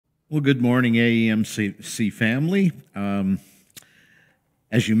Well, good morning, AEMC family.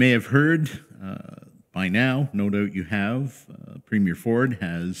 As you may have heard by now, no doubt you have, Premier Ford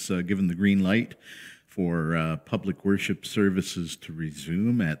has given the green light for public worship services to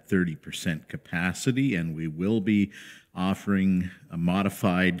resume at 30% capacity, and we will be offering a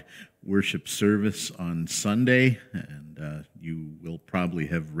modified worship service on Sunday, and you will probably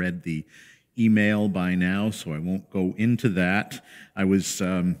have read the email by now, so I won't go into that. I was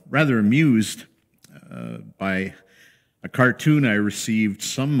rather amused by a cartoon I received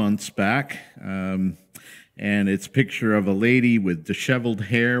some months back, and it's a picture of a lady with disheveled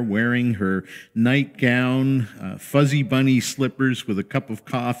hair wearing her nightgown, fuzzy bunny slippers with a cup of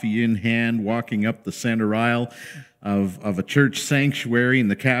coffee in hand, walking up the center aisle of a church sanctuary, and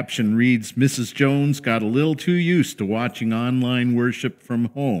the caption reads, "Mrs. Jones got a little too used to watching online worship from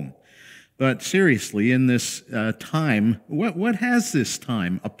home." But seriously, in this time, what has this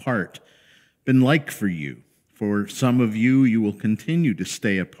time apart been like for you? For some of you, you will continue to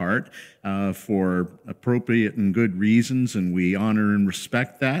stay apart for appropriate and good reasons, and we honor and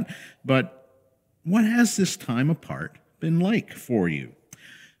respect that. But what has this time apart been like for you?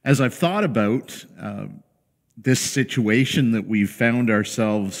 As I've thought about this situation that we've found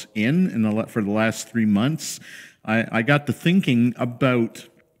ourselves in for the last 3 months, I got to thinking about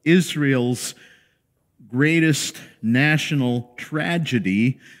Israel's greatest national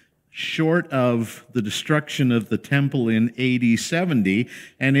tragedy, short of the destruction of the temple in AD 70,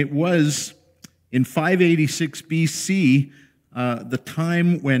 and it was in 586 BC, the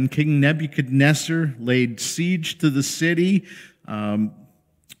time when King Nebuchadnezzar laid siege to the city,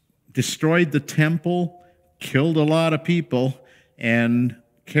 destroyed the temple, killed a lot of people, and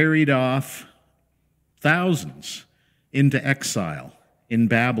carried off thousands into exile in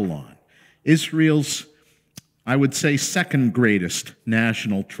Babylon. Israel's, I would say, second greatest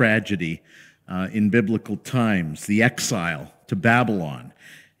national tragedy in biblical times, the exile to Babylon.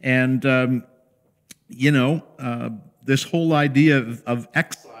 And, this whole idea of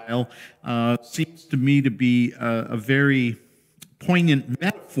exile seems to me to be a very poignant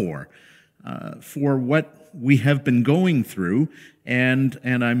metaphor for what we have been going through. And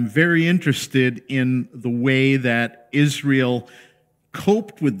I'm very interested in the way that Israel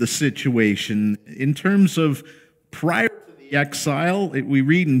coped with the situation in terms of prior to the exile. We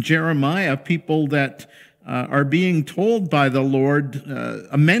read in Jeremiah, people that are being told by the Lord,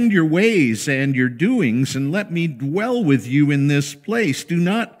 amend your ways and your doings, and let me dwell with you in this place. Do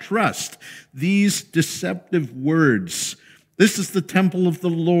not trust these deceptive words. This is the temple of the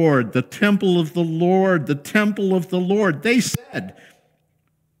Lord, the temple of the Lord, the temple of the Lord. They said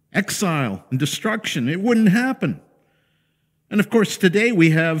exile and destruction, it wouldn't happen. And of course, today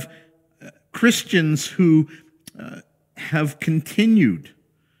we have Christians who have continued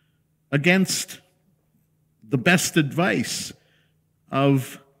against the best advice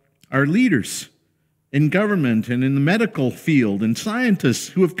of our leaders in government and in the medical field, and scientists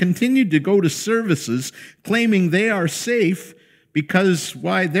who have continued to go to services claiming they are safe because,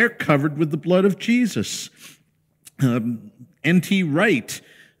 why, they're covered with the blood of Jesus. N.T. Wright,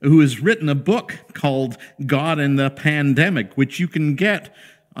 who has written a book called God and the Pandemic, which you can get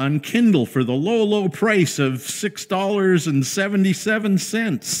on Kindle for the low, low price of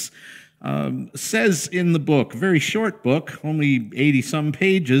 $6.77, says in the book, a very short book, only 80-some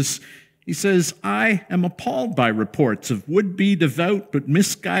pages, he says, "I am appalled by reports of would-be devout but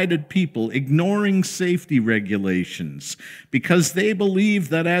misguided people ignoring safety regulations because they believe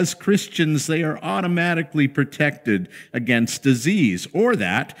that as Christians they are automatically protected against disease, or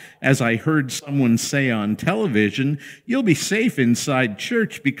that, as I heard someone say on television, you'll be safe inside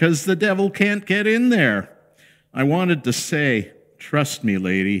church because the devil can't get in there." I wanted to say, trust me,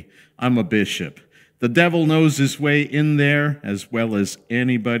 lady, I'm a bishop. The devil knows his way in there as well as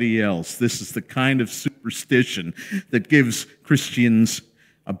anybody else. This is the kind of superstition that gives Christians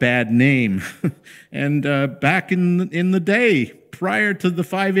a bad name. And back in the day, prior to the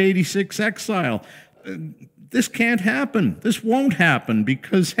 586 exile, this can't happen. This won't happen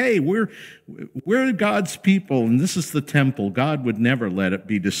because, hey, we're God's people, and this is the temple. God would never let it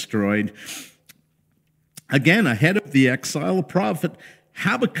be destroyed. Again, ahead of the exile, the prophet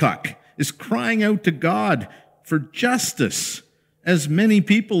Habakkuk is crying out to God for justice, as many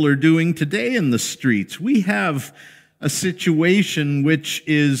people are doing today in the streets. We have a situation which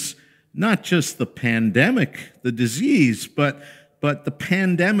is not just the pandemic, the disease, but the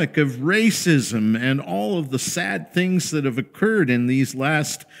pandemic of racism and all of the sad things that have occurred in these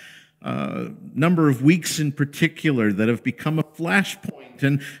last number of weeks in particular that have become a flashpoint.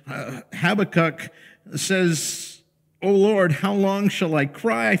 And Habakkuk says, O Lord, how long shall I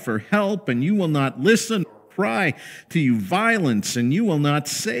cry for help, and you will not listen? Cry to you violence, and you will not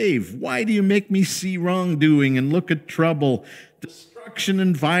save. Why do you make me see wrongdoing and look at trouble? Destruction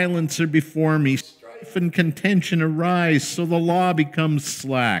and violence are before me. Strife and contention arise, so the law becomes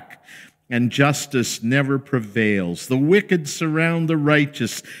slack, and justice never prevails. The wicked surround the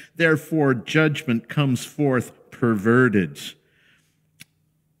righteous, therefore judgment comes forth perverted.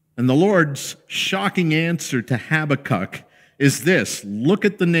 And the Lord's shocking answer to Habakkuk is this: look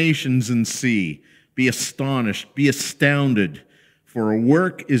at the nations and see. Be astonished, be astounded, for a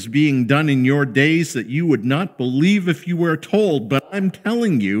work is being done in your days that you would not believe if you were told. But I'm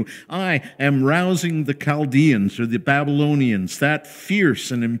telling you, I am rousing the Chaldeans, or the Babylonians, that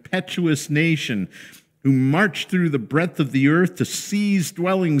fierce and impetuous nation who march through the breadth of the earth to seize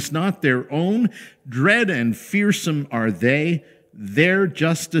dwellings not their own. Dread and fearsome are they. Their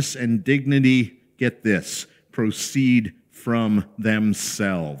justice and dignity, get this, proceed from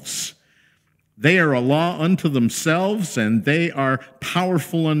themselves. They are a law unto themselves, and they are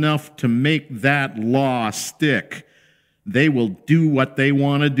powerful enough to make that law stick. They will do what they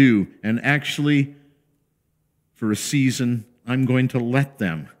want to do, and actually, for a season, I'm going to let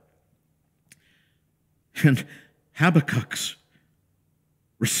them. And Habakkuk's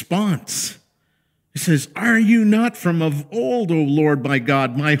response, he says, are you not from of old, O Lord my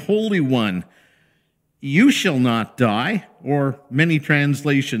God, my Holy One? You shall not die, or many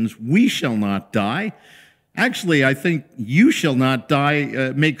translations, we shall not die. Actually, I think you shall not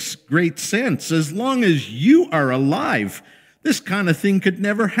die makes great sense. As long as you are alive, this kind of thing could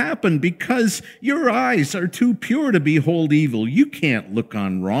never happen because your eyes are too pure to behold evil. You can't look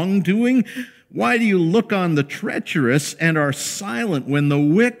on wrongdoing. Why do you look on the treacherous and are silent when the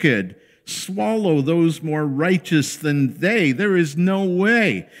wicked swallow those more righteous than they? There is no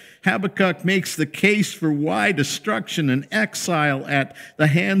way. Habakkuk makes the case for why destruction and exile at the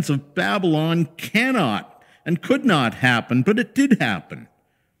hands of Babylon cannot and could not happen, but it did happen.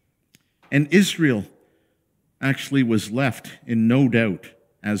 And Israel actually was left in no doubt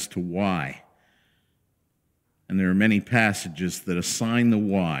as to why. And there are many passages that assign the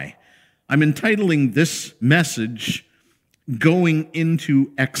why. I'm entitling this message, Going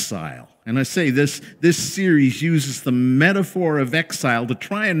into Exile. And I say this series uses the metaphor of exile to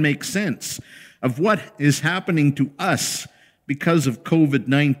try and make sense of what is happening to us because of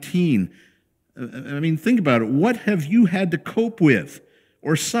COVID-19. I mean, think about it. What have you had to cope with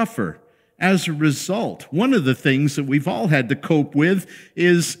or suffer as a result? One of the things that we've all had to cope with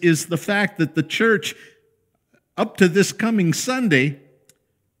is the fact that the church, up to this coming Sunday,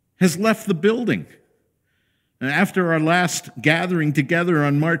 has left the building. After our last gathering together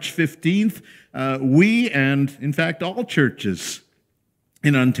on March 15th, we and, in fact, all churches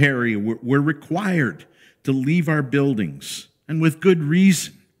in Ontario were required to leave our buildings, and with good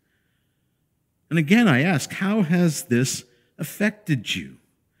reason. And again, I ask, how has this affected you?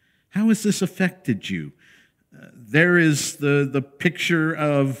 How has this affected you? There is the picture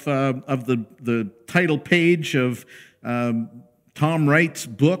of the title page of Tom Wright's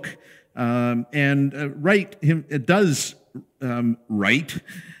book. Wright does write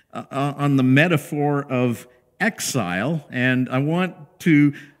on the metaphor of exile, and I want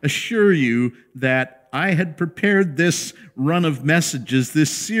to assure you that I had prepared this run of messages, this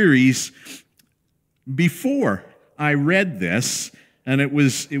series, before I read this, and it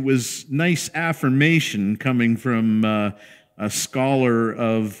was nice affirmation coming from a scholar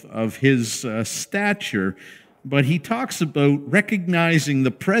of his stature. But he talks about recognizing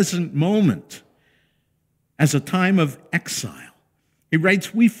the present moment as a time of exile. He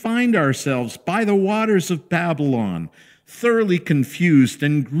writes, we find ourselves by the waters of Babylon, thoroughly confused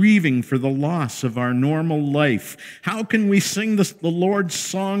and grieving for the loss of our normal life. How can we sing the Lord's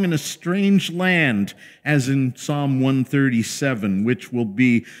song in a strange land, as in Psalm 137, which will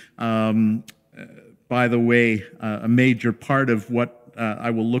be, by the way, a major part of what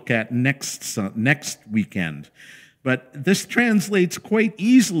I will look at next weekend. But this translates quite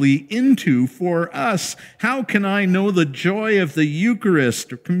easily into, for us, how can I know the joy of the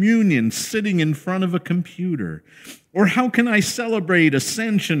Eucharist or communion sitting in front of a computer? Or how can I celebrate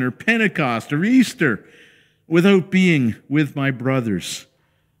Ascension or Pentecost or Easter without being with my brothers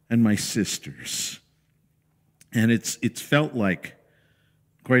and my sisters? And it's felt like,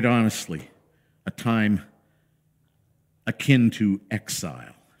 quite honestly, a time akin to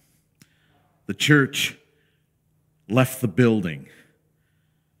exile. The church left the building.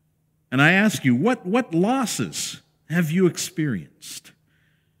 And I ask you, what losses have you experienced?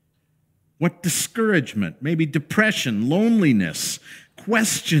 What discouragement, maybe depression, loneliness,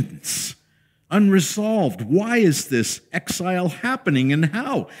 questions, unresolved. Why is this exile happening, and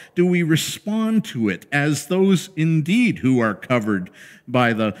how do we respond to it as those indeed who are covered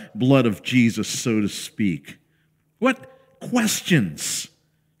by the blood of Jesus, so to speak? What questions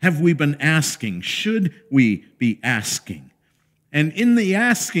have we been asking? Should we be asking? And in the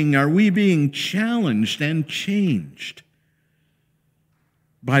asking, are we being challenged and changed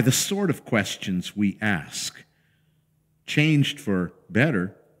by the sort of questions we ask? Changed for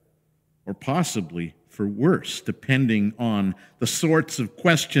better, or possibly for worse, depending on the sorts of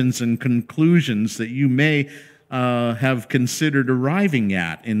questions and conclusions that you may have considered arriving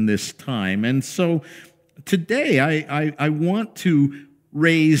at in this time. And so today I want to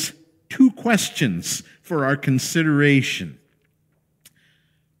raise two questions for our consideration.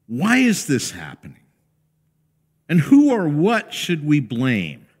 Why is this happening? And who or what should we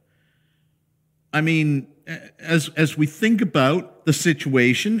blame? I mean, as we think about the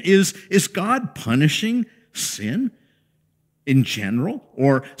situation, is God punishing sin in general,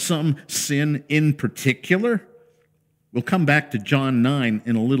 or some sin in particular? We'll come back to John 9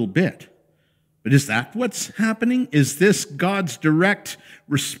 in a little bit. But is that what's happening? Is this God's direct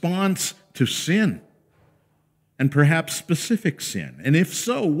response to sin? And perhaps specific sin? And if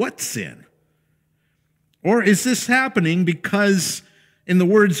so, what sin? Or is this happening because, in the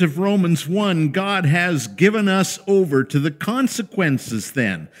words of Romans 1, God has given us over to the consequences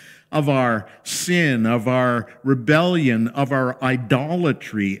then of our sin, of our rebellion, of our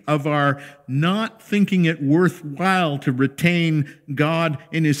idolatry, of our not thinking it worthwhile to retain God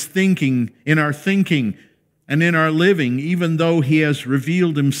in His thinking, in our thinking, and in our living, even though He has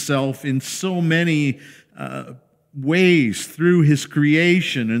revealed Himself in so many ways through His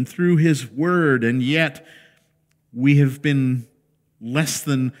creation and through His Word, and yet we have been less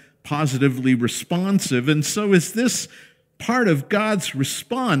than positively responsive. And so is this part of God's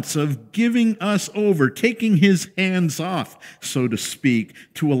response of giving us over, taking His hands off, so to speak,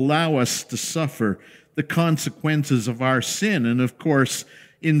 to allow us to suffer the consequences of our sin. And of course,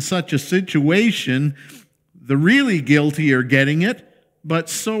 in such a situation, the really guilty are getting it, but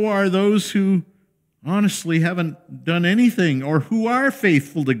so are those who honestly haven't done anything or who are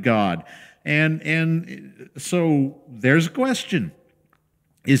faithful to God. And so there's a question.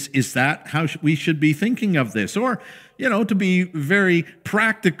 Is that how we should be thinking of this? Or, to be very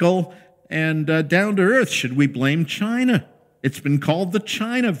practical and down to earth, should we blame China? It's been called the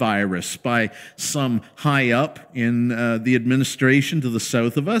China virus by some high up in the administration to the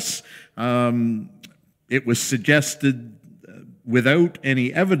south of us. It was suggested without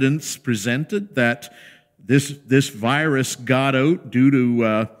any evidence presented that this virus got out due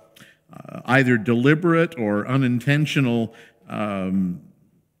to either deliberate or unintentional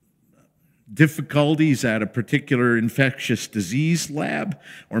difficulties at a particular infectious disease lab,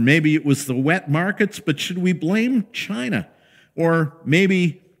 or maybe it was the wet markets, but should we blame China? Or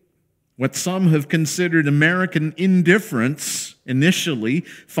maybe what some have considered American indifference initially,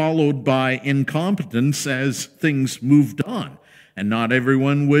 followed by incompetence as things moved on. And not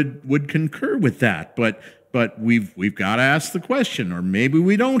everyone would concur with that, but we've got to ask the question, or maybe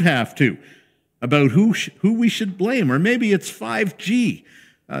we don't have to, about who we should blame. Or maybe it's 5G.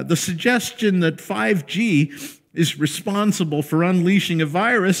 The suggestion that 5G is responsible for unleashing a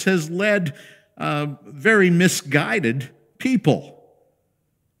virus has led very misguided people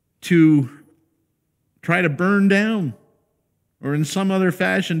to try to burn down or in some other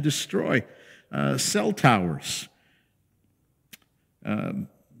fashion destroy cell towers.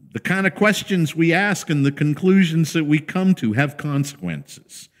 The kind of questions we ask and the conclusions that we come to have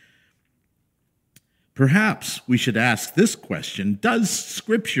consequences. Perhaps we should ask this question: does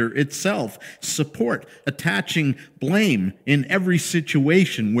Scripture itself support attaching blame in every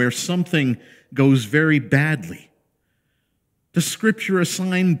situation where something goes very badly? Does Scripture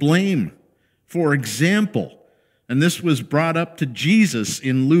assign blame? For example, and this was brought up to Jesus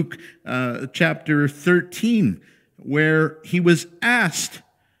in Luke chapter 13, where he was asked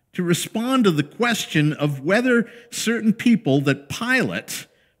to respond to the question of whether certain people that Pilate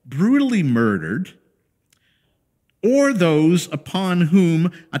brutally murdered, or those upon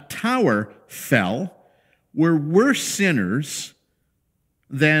whom a tower fell, were worse sinners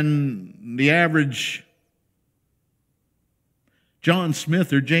than the average John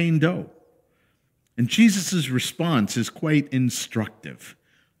Smith or Jane Doe. And Jesus' response is quite instructive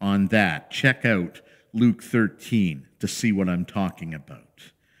on that. Check out Luke 13 to see what I'm talking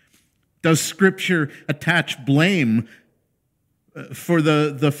about. Does Scripture attach blame for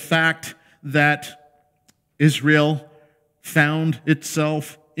the fact that Israel found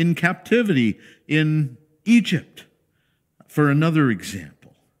itself in captivity in Egypt, for another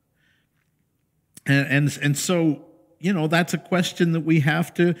example? And so, that's a question that we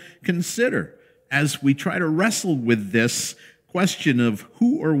have to consider as we try to wrestle with this question of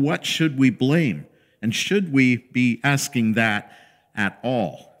who or what should we blame, and should we be asking that at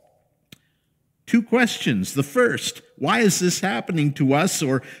all? Two questions. The first, why is this happening to us,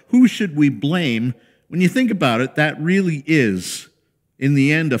 or who should we blame? When you think about it, that really is, in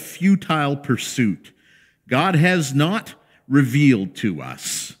the end, a futile pursuit. God has not revealed to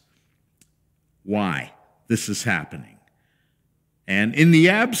us why this is happening. And in the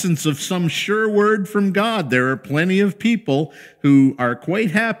absence of some sure word from God, there are plenty of people who are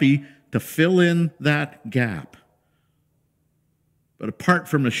quite happy to fill in that gap. But apart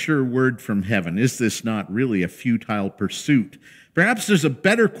from a sure word from heaven, is this not really a futile pursuit? Perhaps there's a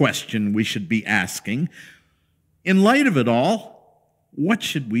better question we should be asking. In light of it all, what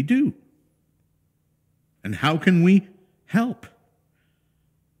should we do? And how can we help?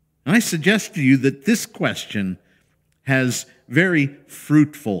 And I suggest to you that this question has very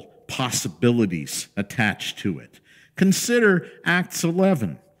fruitful possibilities attached to it. Consider Acts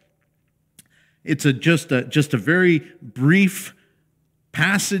 11. It's just a very brief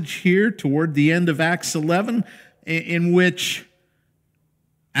passage here toward the end of Acts 11, in which,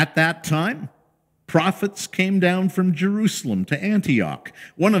 at that time, prophets came down from Jerusalem to Antioch.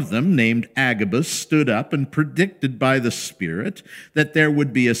 One of them, named Agabus, stood up and predicted by the Spirit that there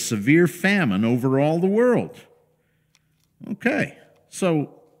would be a severe famine over all the world. Okay,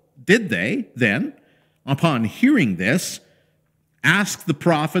 so did they then, upon hearing this, ask the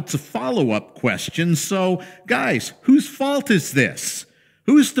prophets a follow-up question? So, guys, whose fault is this?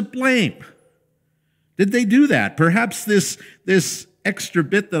 Who's to blame? Did they do that? Perhaps this extra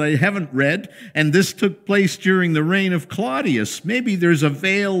bit that I haven't read, and this took place during the reign of Claudius. Maybe there's a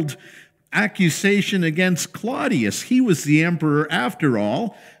veiled accusation against Claudius. He was the emperor, after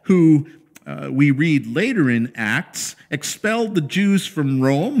all, who, we read later in Acts, expelled the Jews from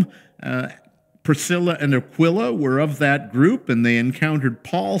Rome. Priscilla and Aquila were of that group, and they encountered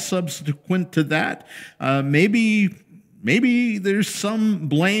Paul subsequent to that. Maybe there's some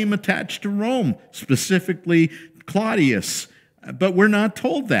blame attached to Rome, specifically Claudius, but we're not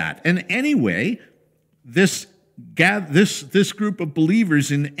told that. And anyway, this group of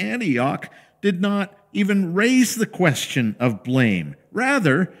believers in Antioch did not even raise the question of blame.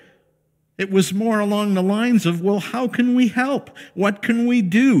 Rather, it was more along the lines of, well, how can we help? What can we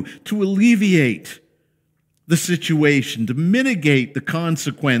do to alleviate the situation, to mitigate the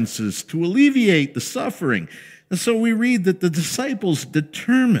consequences, to alleviate the suffering? And so we read that the disciples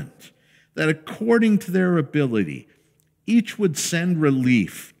determined that according to their ability, each would send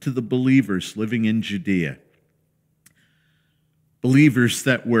relief to the believers living in Judea. Believers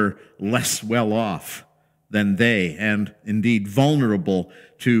that were less well off than they, and indeed vulnerable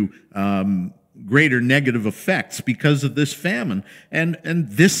to greater negative effects because of this famine. And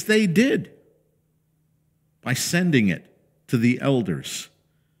this they did by sending it to the elders,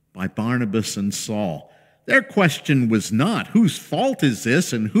 by Barnabas and Saul. Their question was not, whose fault is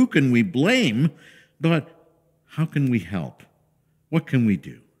this and who can we blame, but how can we help? What can we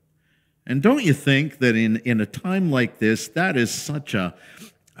do? And don't you think that in a time like this, that is such a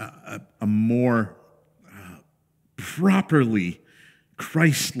more properly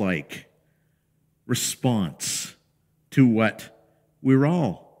Christ-like response to what we're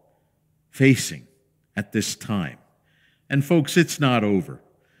all facing at this time? And folks, it's not over.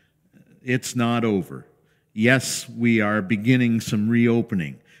 It's not over. Yes, we are beginning some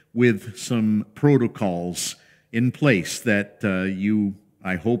reopening with some protocols in place that you,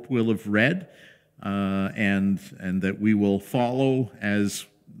 I hope, will have read and that we will follow, as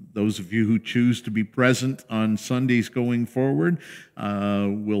those of you who choose to be present on Sundays going forward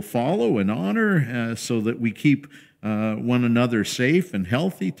will follow and honor so that we keep one another safe and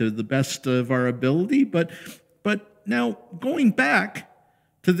healthy to the best of our ability. But now, going back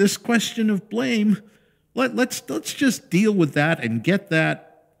to this question of blame, let's just deal with that and get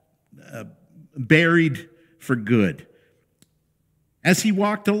that buried for good. As he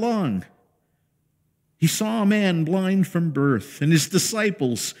walked along, he saw a man blind from birth, and his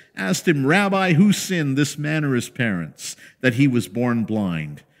disciples asked him, "Rabbi, who sinned, this man or his parents, that he was born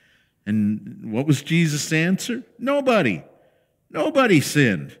blind?" And what was Jesus' answer? Nobody. Nobody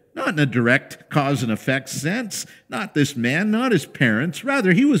sinned. Not in a direct cause and effect sense. Not this man, not his parents.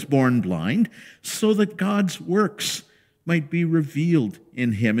 Rather, he was born blind so that God's works might be revealed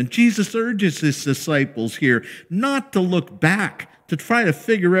in him. And Jesus urges his disciples here not to look back to try to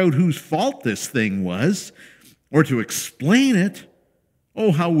figure out whose fault this thing was or to explain it.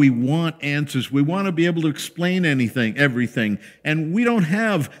 Oh, how we want answers. We want to be able to explain everything, and we don't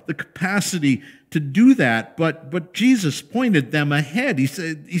have the capacity to do that, but Jesus pointed them ahead. He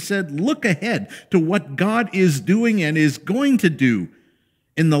said, look ahead to what God is doing and is going to do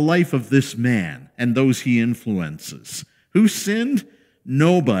in the life of this man and those he influences. Who sinned?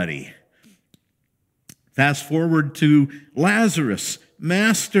 Nobody. Fast forward to Lazarus.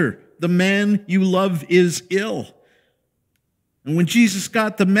 Master, the man you love is ill. And when Jesus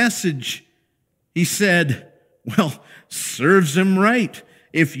got the message, he said, well, serves him right.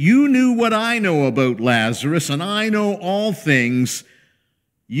 If you knew what I know about Lazarus, and I know all things,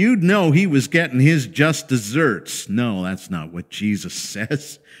 you'd know he was getting his just desserts. No, that's not what Jesus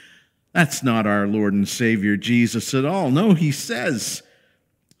says. That's not our Lord and Savior Jesus at all. No, he says,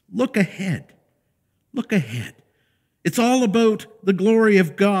 look ahead. Look ahead. It's all about the glory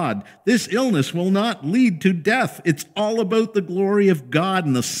of God. This illness will not lead to death. It's all about the glory of God,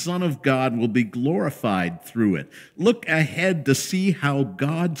 and the Son of God will be glorified through it. Look ahead to see how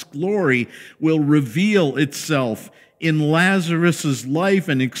God's glory will reveal itself in Lazarus' life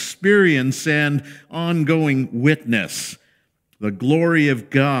and experience and ongoing witness. The glory of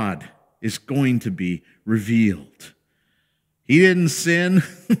God is going to be revealed. He didn't sin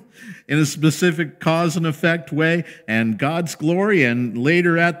in a specific cause and effect way, and God's glory, and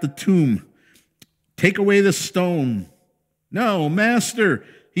later at the tomb, take away the stone. No, Master,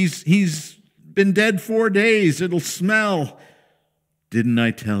 he's been dead 4 days. It'll smell. Didn't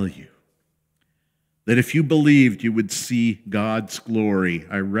I tell you that if you believed, you would see God's glory?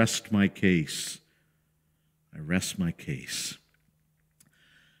 I rest my case. I rest my case.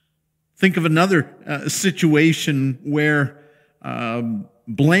 Think of another situation where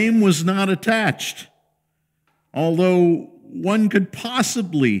blame was not attached, although one could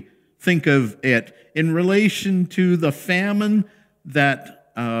possibly think of it in relation to the famine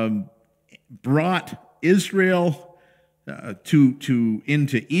that brought Israel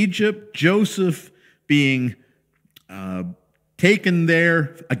into Egypt. Joseph being taken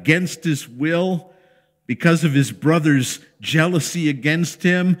there against his will because of his brother's jealousy against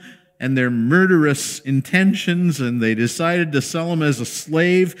him and their murderous intentions, and they decided to sell him as a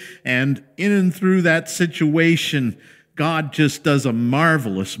slave. And in and through that situation, God just does a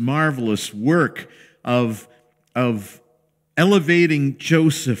marvelous, marvelous work of elevating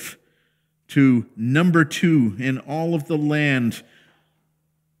Joseph to number 2 in all of the land.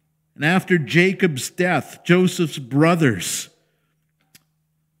 And after Jacob's death, Joseph's brothers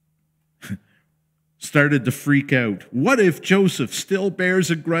started to freak out. What if Joseph still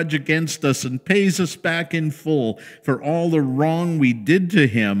bears a grudge against us and pays us back in full for all the wrong we did to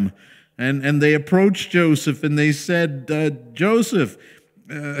him? And they approached Joseph and they said, Joseph,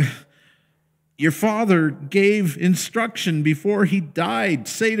 your father gave instruction before he died.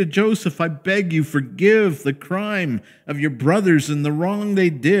 Say to Joseph, I beg you, forgive the crime of your brothers and the wrong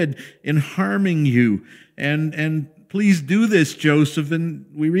they did in harming you. And please do this, Joseph. And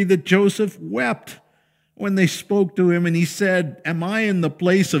we read that Joseph wept when they spoke to him, and he said, am I in the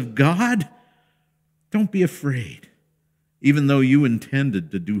place of God? Don't be afraid, even though you intended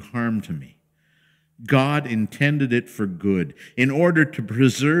to do harm to me. God intended it for good, in order to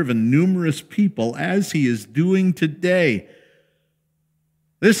preserve a numerous people, as he is doing today.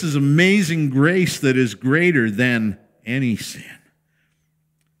 This is amazing grace that is greater than any sin.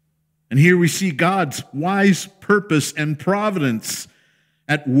 And here we see God's wise purpose and providence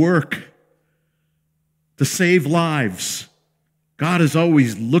at work to save lives. God is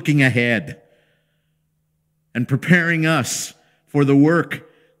always looking ahead and preparing us for the work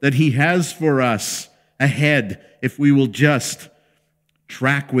that he has for us ahead, if we will just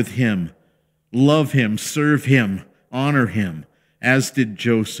track with him, love him, serve him, honor him, as did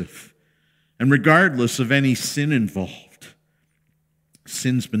Joseph. And regardless of any sin involved,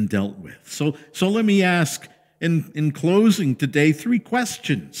 sin's been dealt with. So let me ask in closing today 3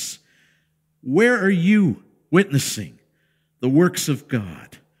 questions. Where are you witnessing the works of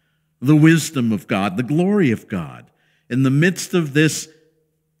God, the wisdom of God, the glory of God in the midst of this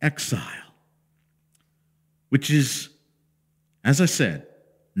exile, which is, as I said,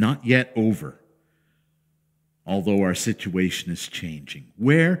 not yet over, although our situation is changing?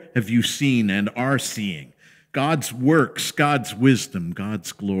 Where have you seen and are seeing God's works, God's wisdom,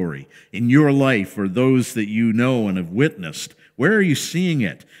 God's glory in your life, or those that you know and have witnessed? Where are you seeing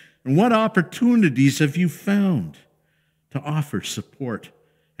it? And what opportunities have you found to offer support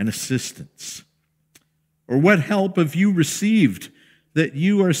and assistance? Or what help have you received that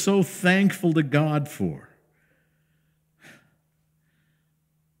you are so thankful to God for?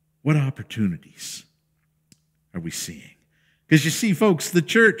 What opportunities are we seeing? Because you see, folks, the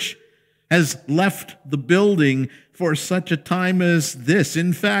church has left the building for such a time as this.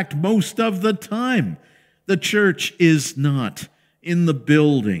 In fact, most of the time, the church is not in the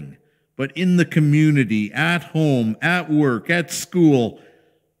building, but in the community, at home, at work, at school,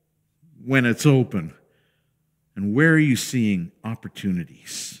 when it's open. And where are you seeing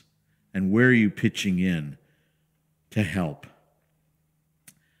opportunities? And where are you pitching in to help?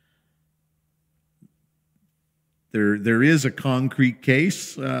 There is a concrete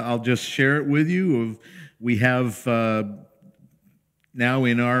case. I'll just share it with you. We have now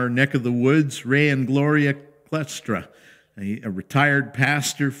in our neck of the woods, Ray and Gloria Klestra, a retired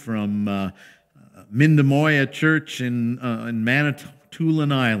pastor from Mindamoya Church in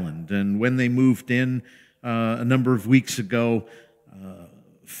Manitoulin Island. And when they moved in a number of weeks ago,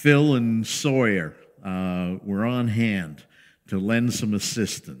 Phil and Sawyer were on hand to lend some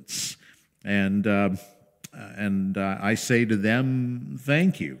assistance. And I say to them,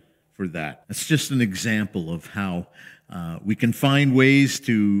 thank you for that. It's just an example of how we can find ways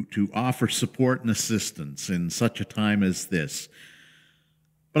to offer support and assistance in such a time as this.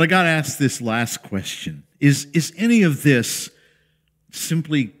 But I got to ask this last question. Is any of this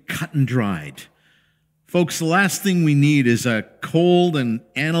simply cut and dried? Folks, the last thing we need is a cold and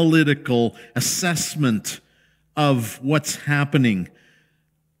analytical assessment of what's happening.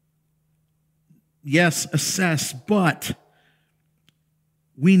 Yes, assess, but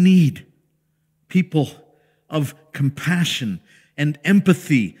we need people of compassion and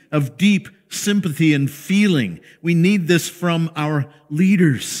empathy, of deep sympathy and feeling. We need this from our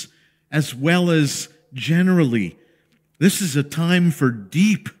leaders as well as generally. This is a time for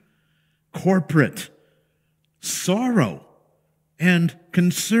deep corporate sorrow and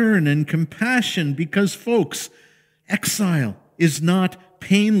concern and compassion because, folks, exile is not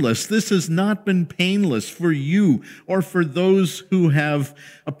painless. This has not been painless for you or for those who have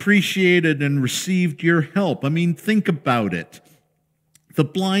appreciated and received your help. I mean, think about it. The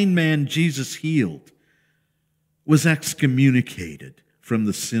blind man Jesus healed was excommunicated from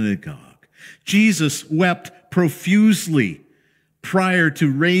the synagogue. Jesus wept profusely prior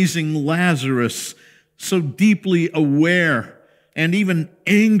to raising Lazarus, so deeply aware and even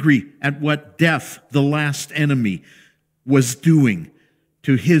angry at what death, the last enemy, was doing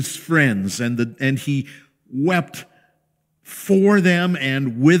to his friends, and he wept for them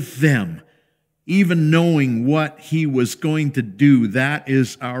and with them, even knowing what he was going to do. That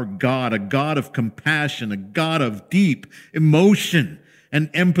is our God, a God of compassion, a God of deep emotion and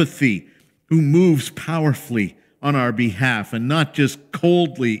empathy, who moves powerfully on our behalf, and not just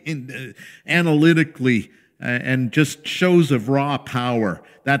coldly, analytically, and just shows of raw power.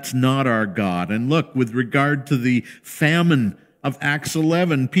 That's not our God. And look, with regard to the famine of Acts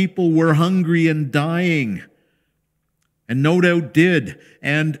 11, people were hungry and dying, and no doubt did.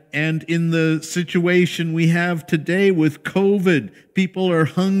 And in the situation we have today with COVID, people are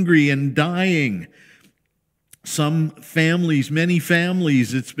hungry and dying. Some families, many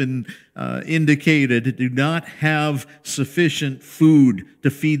families, it's been indicated, do not have sufficient food to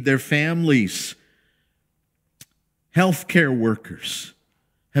feed their families. Healthcare workers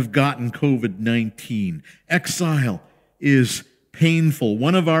have gotten COVID-19. Exile is painful.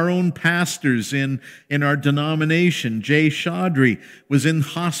 One of our own pastors in our denomination, Jay Chaudhry, was in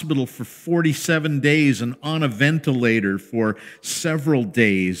hospital for 47 days and on a ventilator for several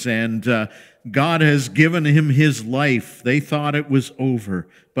days. And God has given him his life. They thought it was over,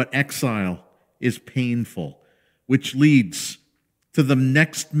 but exile is painful, which leads to the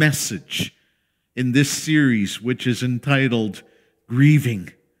next message in this series, which is entitled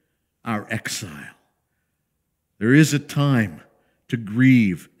Grieving Our Exile. There is a time to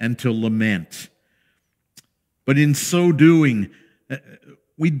grieve and to lament. But in so doing,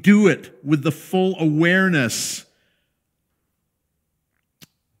 we do it with the full awareness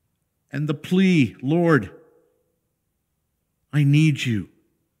and the plea, Lord, I need you.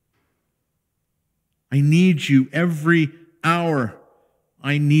 I need you every hour.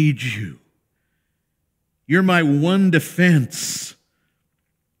 I need you. You're my one defense,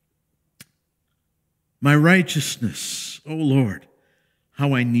 my righteousness. Oh, Lord,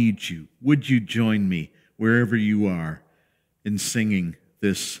 how I need you. Would you join me wherever you are in singing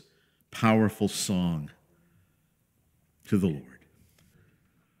this powerful song to the Lord?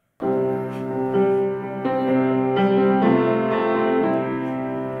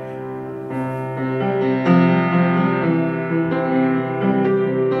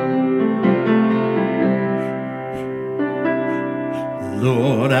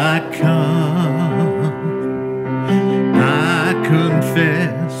 Lord, I come, I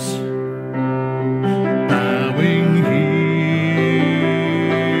confess, bowing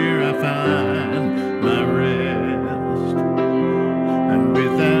here I find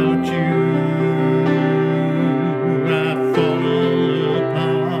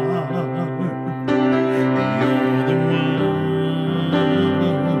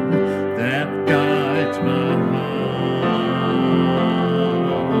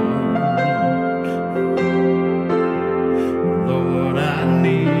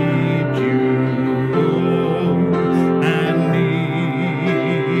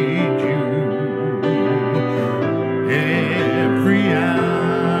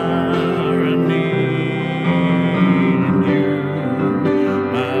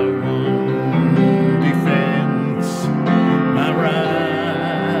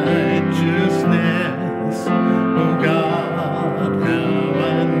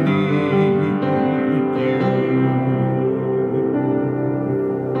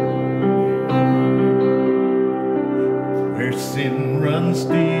runs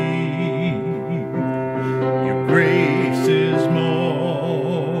deep. Your grace is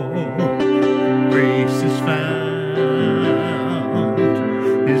more. Grace is found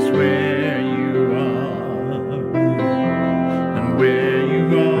is where you are, and where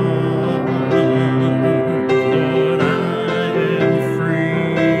you are, Lord, I am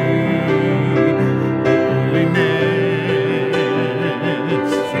free. Holiness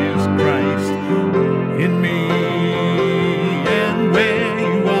is Christ in me, and where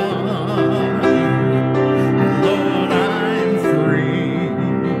you are, Lord, I'm free.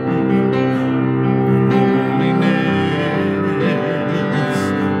 Holiness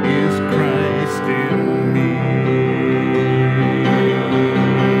is Christ in me.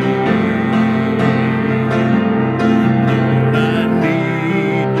 Lord, I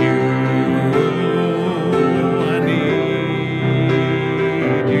need you. I need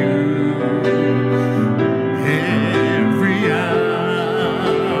you. Every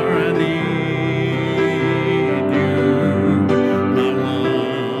hour I need you. My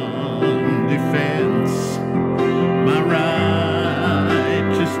one defense, my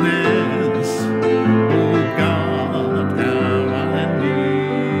righteousness. Oh God, how I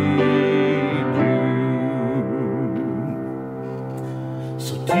need you.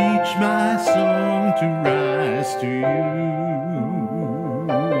 So teach my song to rise to you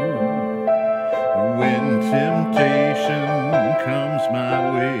when temptation comes my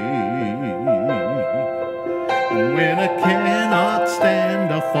way, and when I cannot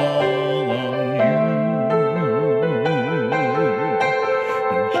stand or fall on you.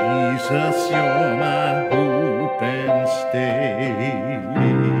 Jesus, you're my hope and stay.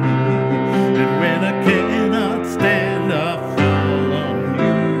 And when I cannot stand or fall on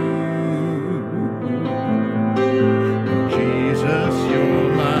you, Jesus, you're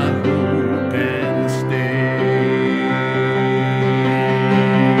my hope and stay.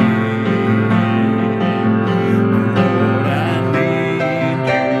 Lord, I need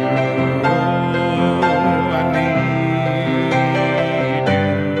you. Oh, I need you.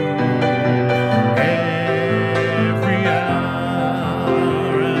 Every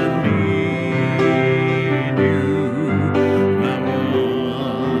hour I need you. My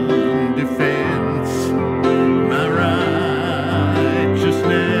one defense, my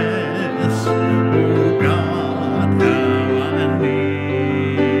righteousness. Oh God, how I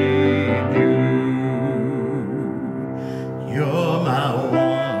need you. You're my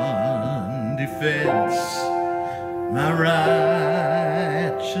one defense, my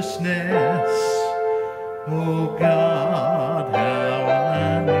righteousness. Oh God.